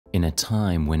In a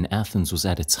time when Athens was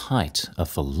at its height, a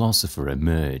philosopher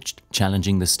emerged,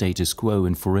 challenging the status quo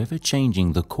and forever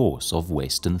changing the course of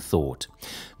Western thought.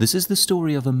 This is the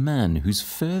story of a man whose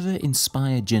fervor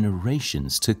inspired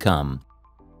generations to come.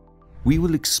 We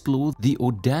will explore the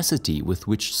audacity with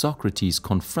which Socrates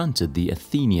confronted the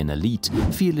Athenian elite,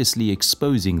 fearlessly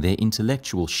exposing their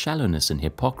intellectual shallowness and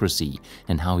hypocrisy,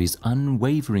 and how his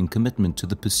unwavering commitment to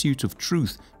the pursuit of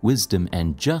truth, wisdom,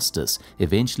 and justice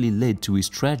eventually led to his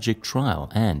tragic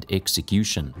trial and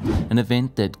execution, an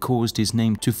event that caused his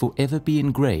name to forever be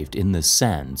engraved in the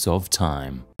sands of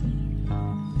time.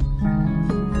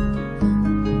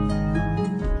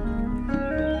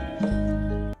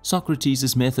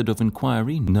 Socrates' method of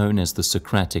inquiry, known as the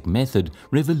Socratic method,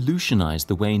 revolutionized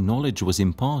the way knowledge was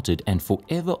imparted and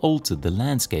forever altered the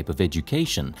landscape of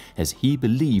education, as he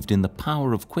believed in the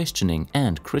power of questioning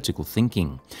and critical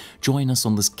thinking. Join us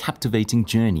on this captivating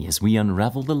journey as we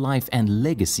unravel the life and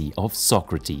legacy of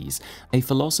Socrates, a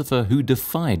philosopher who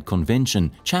defied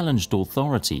convention, challenged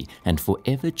authority, and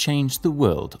forever changed the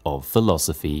world of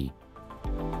philosophy.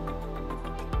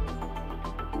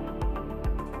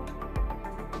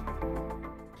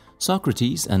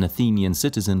 Socrates, an Athenian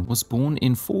citizen, was born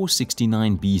in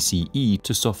 469 BCE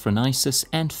to Sophronisus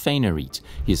and Phanerete.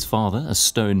 His father, a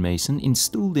stonemason,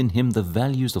 instilled in him the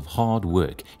values of hard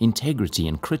work, integrity,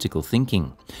 and critical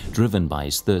thinking. Driven by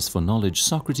his thirst for knowledge,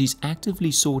 Socrates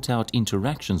actively sought out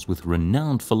interactions with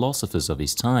renowned philosophers of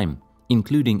his time,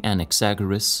 including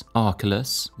Anaxagoras,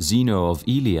 Archelaus, Zeno of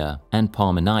Elea, and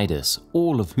Parmenides,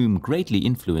 all of whom greatly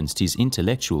influenced his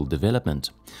intellectual development.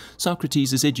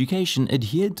 Socrates' education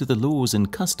adhered to the laws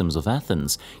and customs of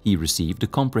Athens. He received a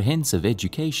comprehensive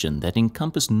education that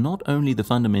encompassed not only the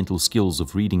fundamental skills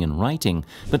of reading and writing,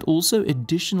 but also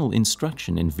additional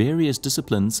instruction in various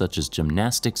disciplines such as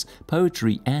gymnastics,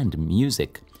 poetry, and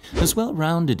music. This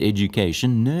well-rounded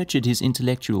education nurtured his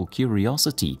intellectual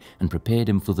curiosity and prepared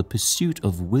him for the pursuit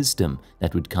of wisdom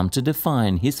that would come to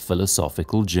define his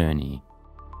philosophical journey.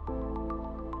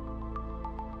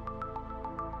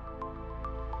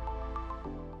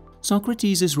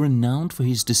 Socrates is renowned for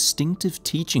his distinctive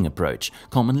teaching approach,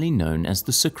 commonly known as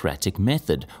the Socratic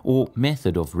method, or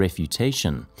method of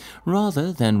refutation.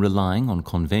 Rather than relying on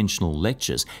conventional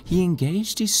lectures, he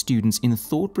engaged his students in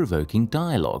thought-provoking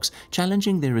dialogues,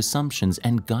 challenging their assumptions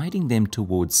and guiding them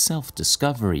towards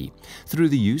self-discovery. Through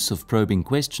the use of probing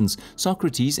questions,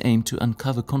 Socrates aimed to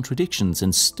uncover contradictions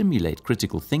and stimulate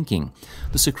critical thinking.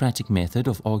 The Socratic method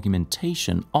of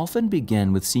argumentation often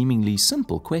began with seemingly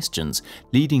simple questions,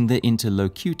 leading the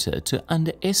interlocutor to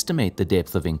underestimate the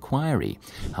depth of inquiry.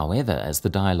 However, as the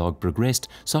dialogue progressed,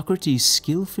 Socrates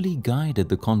skillfully guided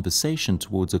the conversation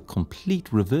towards a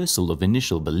complete reversal of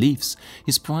initial beliefs.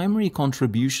 His primary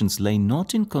contributions lay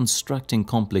not in constructing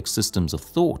complex systems of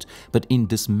thought, but in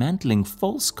dismantling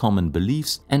false common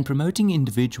beliefs and promoting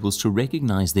individuals to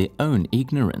recognize their own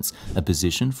ignorance, a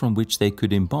position from which they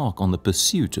could embark on the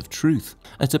pursuit of truth.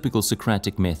 A typical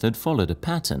Socratic method followed a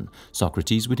pattern.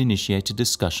 Socrates would initiate a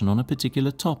discussion on a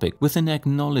particular topic with an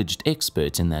acknowledged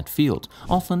expert in that field,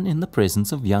 often in the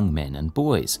presence of young men and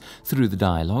boys. Through the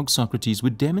dialogue, Socrates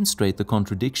would demonstrate the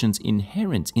contradictions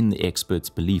inherent in the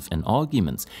expert's belief and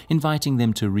arguments, inviting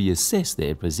them to reassess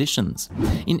their positions.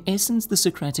 In essence, the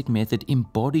Socratic method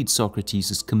embodied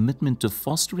Socrates' commitment to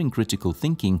fostering critical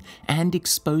thinking and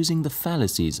exposing the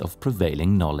fallacies of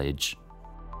prevailing knowledge.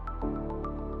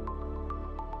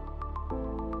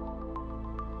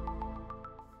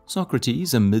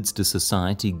 Socrates, amidst a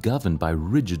society governed by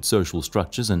rigid social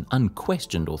structures and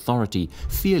unquestioned authority,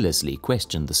 fearlessly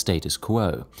questioned the status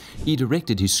quo. He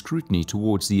directed his scrutiny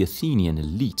towards the Athenian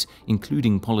elite,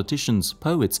 including politicians,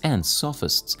 poets, and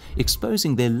sophists,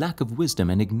 exposing their lack of wisdom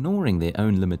and ignoring their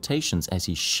own limitations as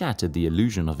he shattered the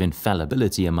illusion of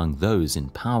infallibility among those in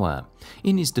power.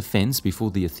 In his defense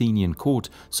before the Athenian court,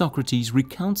 Socrates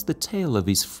recounts the tale of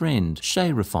his friend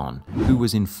Chaerephon, who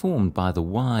was informed by the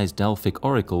wise Delphic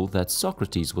oracle that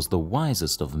Socrates was the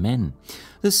wisest of men.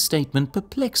 This statement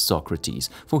perplexed Socrates,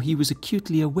 for he was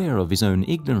acutely aware of his own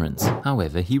ignorance.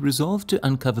 However, he resolved to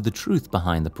uncover the truth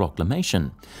behind the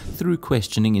proclamation. Through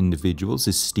questioning individuals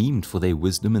esteemed for their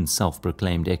wisdom and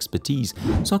self-proclaimed expertise,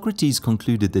 Socrates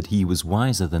concluded that he was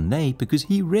wiser than they because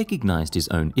he recognized his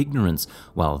own ignorance,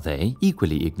 while they,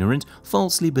 equally ignorant,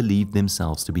 falsely believed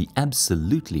themselves to be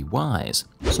absolutely wise.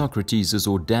 Socrates'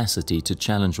 audacity to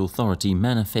challenge authority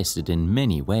manifested in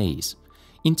many ways.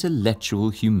 Intellectual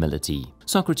humility.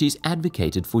 Socrates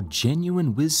advocated for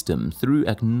genuine wisdom through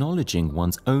acknowledging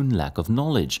one's own lack of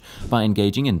knowledge. By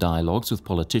engaging in dialogues with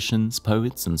politicians,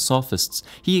 poets, and sophists,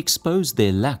 he exposed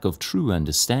their lack of true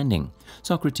understanding.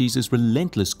 Socrates'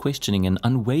 relentless questioning and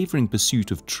unwavering pursuit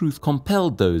of truth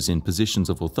compelled those in positions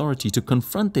of authority to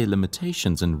confront their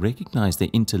limitations and recognize their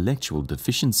intellectual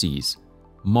deficiencies.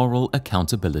 Moral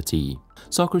accountability.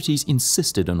 Socrates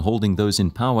insisted on holding those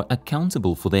in power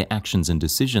accountable for their actions and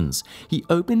decisions. He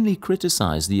openly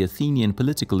criticized the Athenian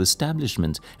political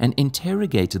establishment and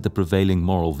interrogated the prevailing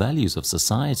moral values of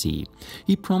society.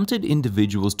 He prompted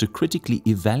individuals to critically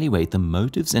evaluate the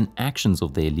motives and actions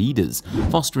of their leaders,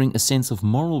 fostering a sense of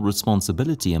moral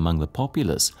responsibility among the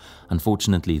populace.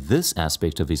 Unfortunately, this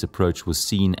aspect of his approach was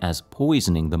seen as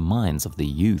poisoning the minds of the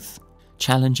youth.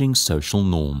 Challenging social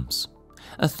norms.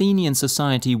 Athenian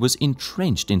society was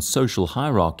entrenched in social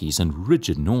hierarchies and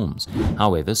rigid norms.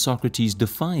 However, Socrates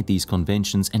defied these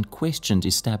conventions and questioned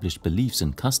established beliefs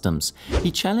and customs.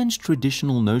 He challenged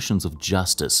traditional notions of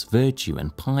justice, virtue,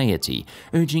 and piety,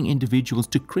 urging individuals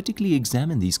to critically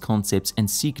examine these concepts and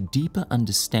seek deeper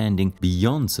understanding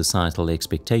beyond societal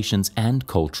expectations and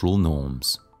cultural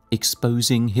norms.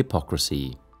 Exposing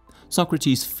hypocrisy.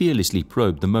 Socrates fearlessly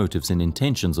probed the motives and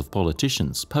intentions of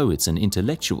politicians, poets, and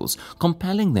intellectuals,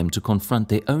 compelling them to confront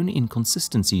their own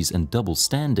inconsistencies and double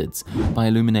standards. By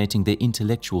illuminating their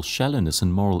intellectual shallowness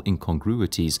and moral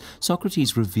incongruities,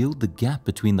 Socrates revealed the gap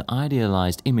between the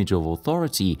idealized image of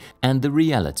authority and the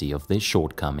reality of their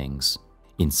shortcomings.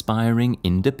 Inspiring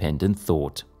independent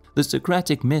thought. The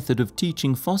Socratic method of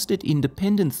teaching fostered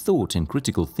independent thought and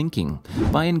critical thinking.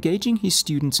 By engaging his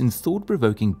students in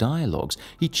thought-provoking dialogues,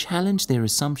 he challenged their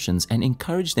assumptions and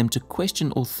encouraged them to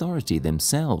question authority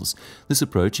themselves. This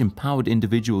approach empowered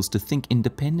individuals to think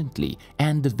independently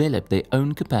and develop their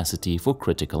own capacity for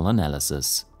critical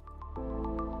analysis.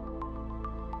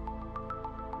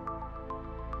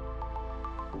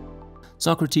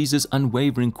 Socrates'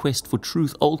 unwavering quest for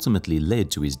truth ultimately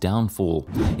led to his downfall.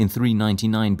 In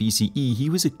 399 BCE, he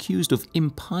was accused of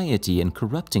impiety and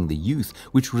corrupting the youth,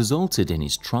 which resulted in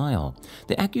his trial.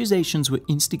 The accusations were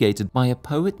instigated by a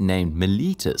poet named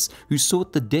Meletus, who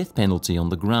sought the death penalty on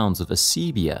the grounds of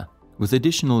aceibia, with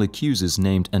additional accusers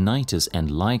named Anytus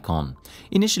and Lycon.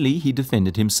 Initially, he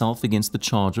defended himself against the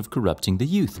charge of corrupting the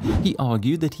youth. He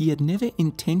argued that he had never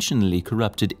intentionally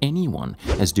corrupted anyone,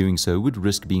 as doing so would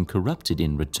risk being corrupted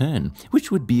in return, which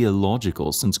would be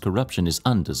illogical since corruption is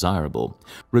undesirable.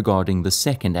 Regarding the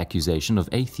second accusation of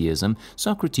atheism,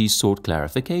 Socrates sought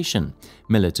clarification.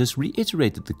 Meletus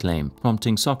reiterated the claim,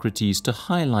 prompting Socrates to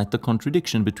highlight the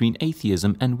contradiction between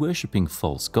atheism and worshipping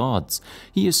false gods.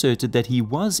 He asserted that he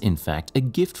was, in fact, a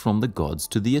gift from the gods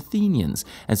to the Athenians,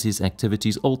 as his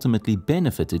activities ultimately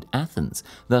benefited Athens.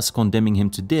 Thus, condemning him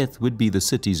to death would be the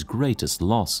city's greatest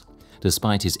loss.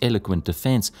 Despite his eloquent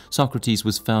defense, Socrates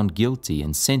was found guilty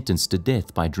and sentenced to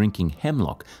death by drinking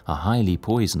hemlock, a highly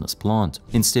poisonous plant.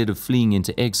 Instead of fleeing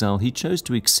into exile, he chose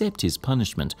to accept his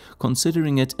punishment,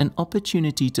 considering it an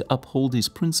opportunity to uphold his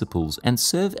principles and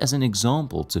serve as an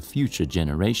example to future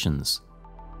generations.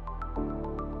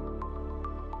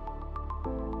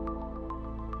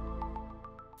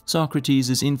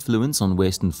 Socrates' influence on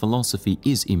Western philosophy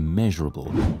is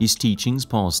immeasurable. His teachings,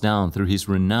 passed down through his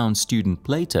renowned student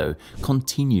Plato,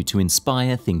 continue to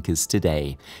inspire thinkers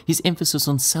today. His emphasis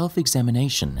on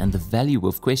self-examination and the value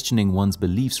of questioning one's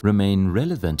beliefs remain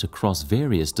relevant across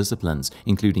various disciplines,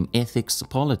 including ethics,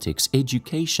 politics,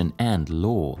 education, and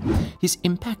law. His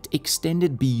impact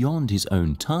extended beyond his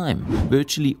own time.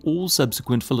 Virtually all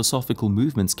subsequent philosophical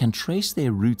movements can trace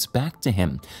their roots back to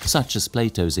him, such as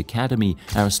Plato's Academy,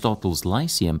 Aristotle's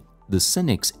Lyceum, the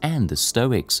Cynics, and the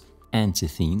Stoics.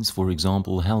 Antisthenes, for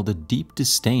example, held a deep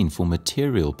disdain for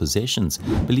material possessions,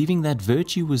 believing that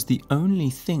virtue was the only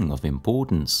thing of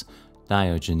importance.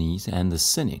 Diogenes and the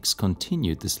Cynics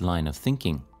continued this line of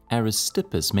thinking.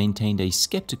 Aristippus maintained a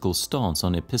skeptical stance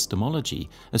on epistemology,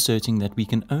 asserting that we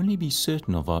can only be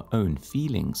certain of our own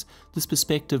feelings. This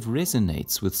perspective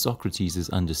resonates with Socrates'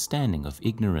 understanding of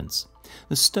ignorance.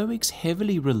 The Stoics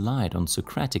heavily relied on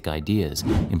Socratic ideas,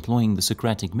 employing the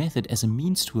Socratic method as a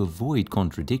means to avoid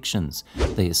contradictions.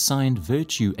 They assigned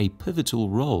virtue a pivotal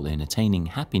role in attaining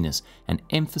happiness and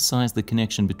emphasized the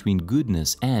connection between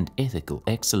goodness and ethical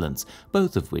excellence,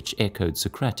 both of which echoed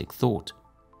Socratic thought.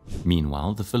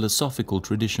 Meanwhile, the philosophical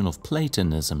tradition of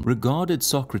Platonism regarded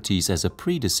Socrates as a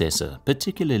predecessor,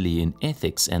 particularly in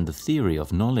ethics and the theory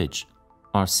of knowledge.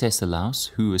 Arcesilaus,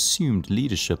 who assumed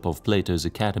leadership of Plato's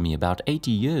Academy about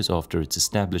 80 years after its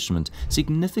establishment,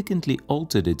 significantly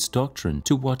altered its doctrine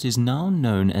to what is now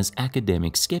known as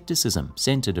academic skepticism,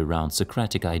 centered around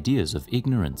Socratic ideas of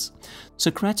ignorance.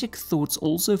 Socratic thoughts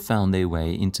also found their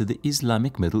way into the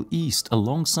Islamic Middle East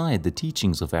alongside the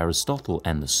teachings of Aristotle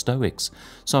and the Stoics.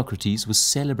 Socrates was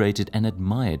celebrated and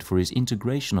admired for his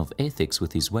integration of ethics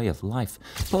with his way of life,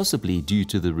 possibly due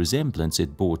to the resemblance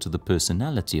it bore to the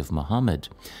personality of Muhammad.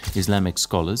 Islamic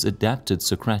scholars adapted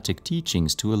Socratic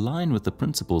teachings to align with the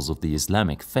principles of the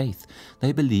Islamic faith.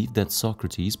 They believed that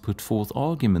Socrates put forth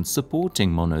arguments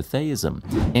supporting monotheism,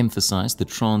 emphasized the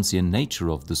transient nature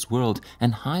of this world,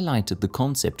 and highlighted the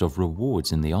concept of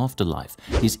rewards in the afterlife.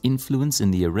 His influence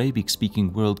in the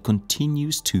Arabic-speaking world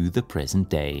continues to the present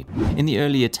day. In the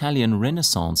early Italian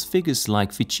Renaissance, figures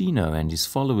like Ficino and his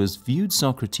followers viewed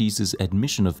Socrates'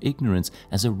 admission of ignorance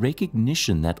as a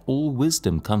recognition that all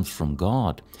wisdom comes from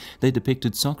God. They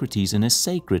depicted Socrates in a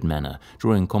sacred manner,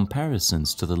 drawing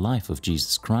comparisons to the life of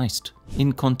Jesus Christ.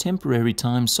 In contemporary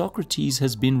times, Socrates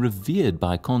has been revered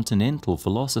by continental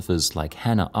philosophers like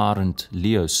Hannah Arendt,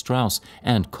 Leo Strauss,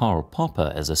 and Karl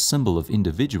Popper as a symbol of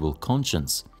individual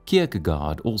conscience.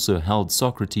 Kierkegaard also held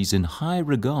Socrates in high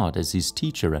regard as his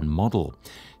teacher and model.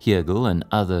 Hegel and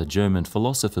other German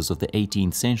philosophers of the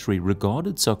 18th century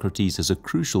regarded Socrates as a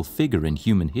crucial figure in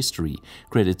human history,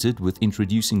 credited with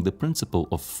introducing the principle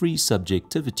of free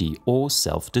subjectivity or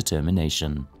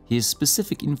self-determination. His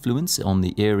specific influence on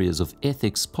the areas of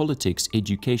ethics, politics,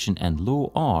 education, and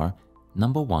law are: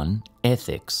 Number 1.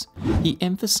 Ethics. He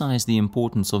emphasized the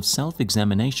importance of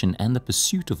self-examination and the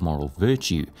pursuit of moral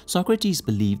virtue. Socrates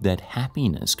believed that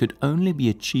happiness could only be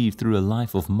achieved through a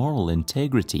life of moral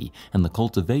integrity and the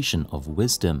cultivation of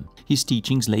wisdom. His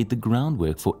teachings laid the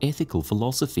groundwork for ethical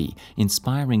philosophy,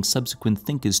 inspiring subsequent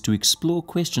thinkers to explore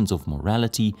questions of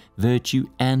morality, virtue,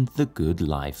 and the good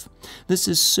life. This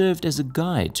has served as a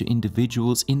guide to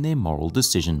individuals in their moral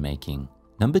decision-making.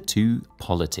 Number 2.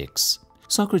 Politics.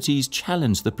 Socrates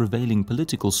challenged the prevailing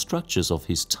political structures of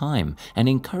his time and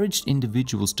encouraged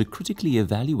individuals to critically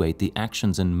evaluate the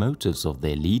actions and motives of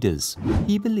their leaders.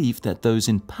 He believed that those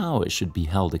in power should be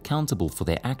held accountable for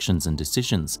their actions and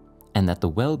decisions, and that the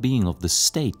well-being of the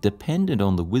state depended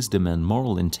on the wisdom and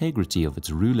moral integrity of its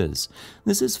rulers.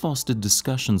 This has fostered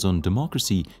discussions on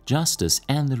democracy, justice,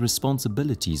 and the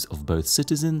responsibilities of both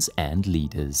citizens and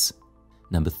leaders.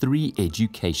 Number 3.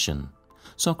 Education.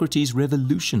 Socrates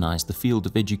revolutionized the field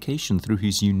of education through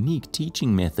his unique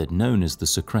teaching method known as the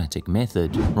Socratic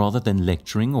method. Rather than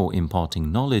lecturing or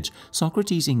imparting knowledge,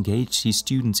 Socrates engaged his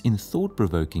students in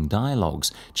thought-provoking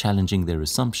dialogues, challenging their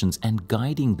assumptions and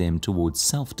guiding them towards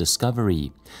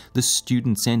self-discovery. The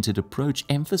student-centered approach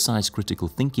emphasized critical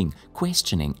thinking,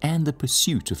 questioning, and the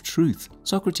pursuit of truth.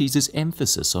 Socrates'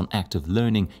 emphasis on active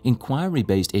learning,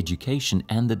 inquiry-based education,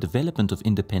 and the development of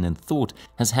independent thought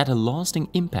has had a lasting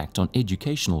impact on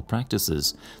educational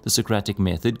practices. The Socratic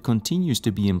method continues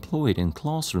to be employed in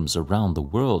classrooms around the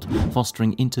world,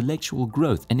 fostering intellectual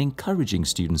growth and encouraging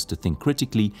students to think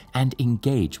critically and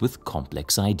engage with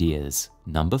complex ideas.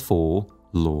 Number 4.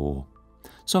 Law.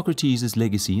 Socrates'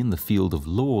 legacy in the field of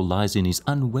law lies in his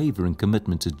unwavering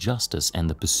commitment to justice and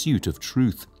the pursuit of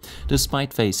truth.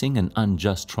 Despite facing an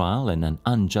unjust trial and an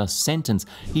unjust sentence,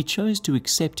 he chose to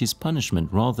accept his punishment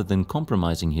rather than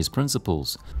compromising his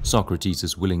principles.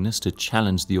 Socrates' willingness to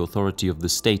challenge the authority of the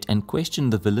state and question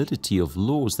the validity of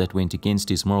laws that went against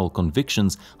his moral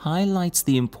convictions highlights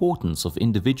the importance of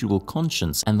individual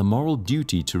conscience and the moral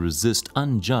duty to resist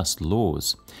unjust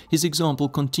laws. His example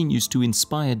continues to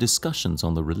inspire discussions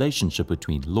on the relationship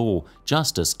between law,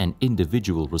 justice, and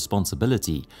individual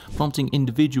responsibility, prompting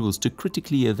individuals to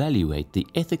critically evaluate the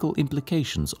ethical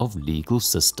implications of legal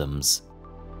systems.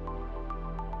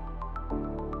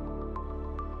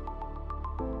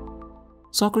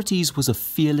 Socrates was a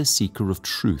fearless seeker of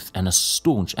truth and a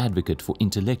staunch advocate for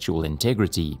intellectual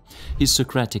integrity. His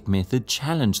Socratic method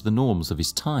challenged the norms of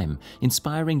his time,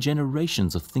 inspiring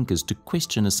generations of thinkers to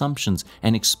question assumptions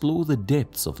and explore the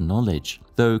depths of knowledge.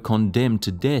 Though condemned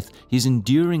to death, his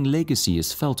enduring legacy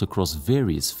is felt across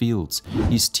various fields.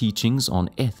 His teachings on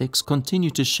ethics continue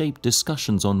to shape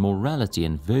discussions on morality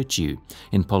and virtue.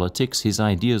 In politics, his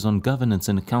ideas on governance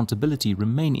and accountability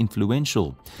remain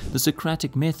influential. The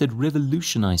Socratic method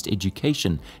revolutionized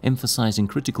education, emphasizing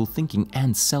critical thinking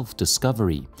and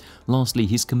self-discovery. Lastly,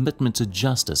 his commitment to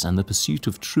justice and the pursuit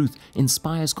of truth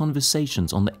inspires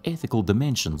conversations on the ethical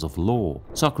dimensions of law.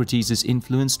 Socrates'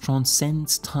 influence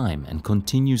transcends time and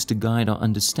continues to guide our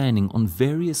understanding on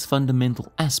various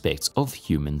fundamental aspects of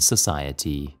human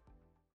society.